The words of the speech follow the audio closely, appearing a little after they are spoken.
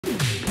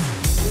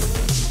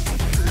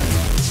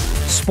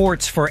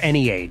sports for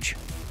any age.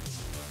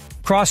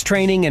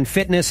 Cross-training and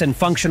fitness and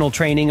functional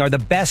training are the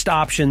best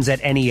options at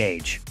any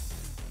age.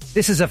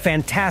 This is a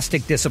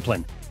fantastic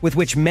discipline with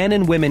which men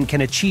and women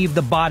can achieve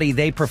the body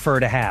they prefer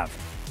to have.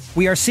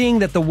 We are seeing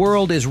that the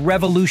world is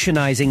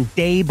revolutionizing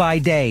day by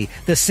day.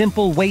 The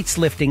simple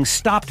weightlifting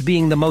stopped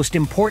being the most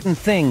important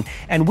thing,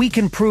 and we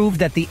can prove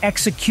that the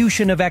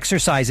execution of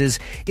exercises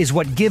is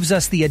what gives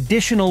us the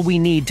additional we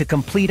need to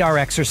complete our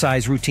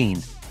exercise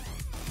routine.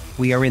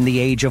 We are in the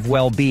age of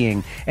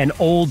well-being, and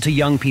old to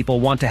young people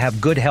want to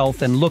have good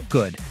health and look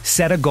good.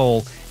 Set a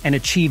goal and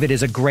achieve it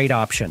is a great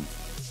option.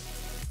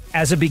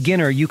 As a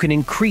beginner, you can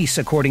increase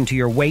according to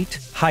your weight,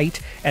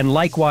 height, and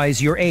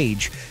likewise your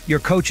age. Your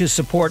coach's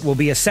support will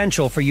be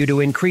essential for you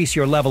to increase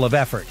your level of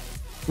effort.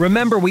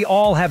 Remember, we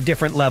all have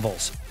different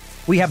levels.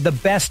 We have the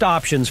best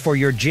options for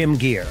your gym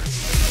gear.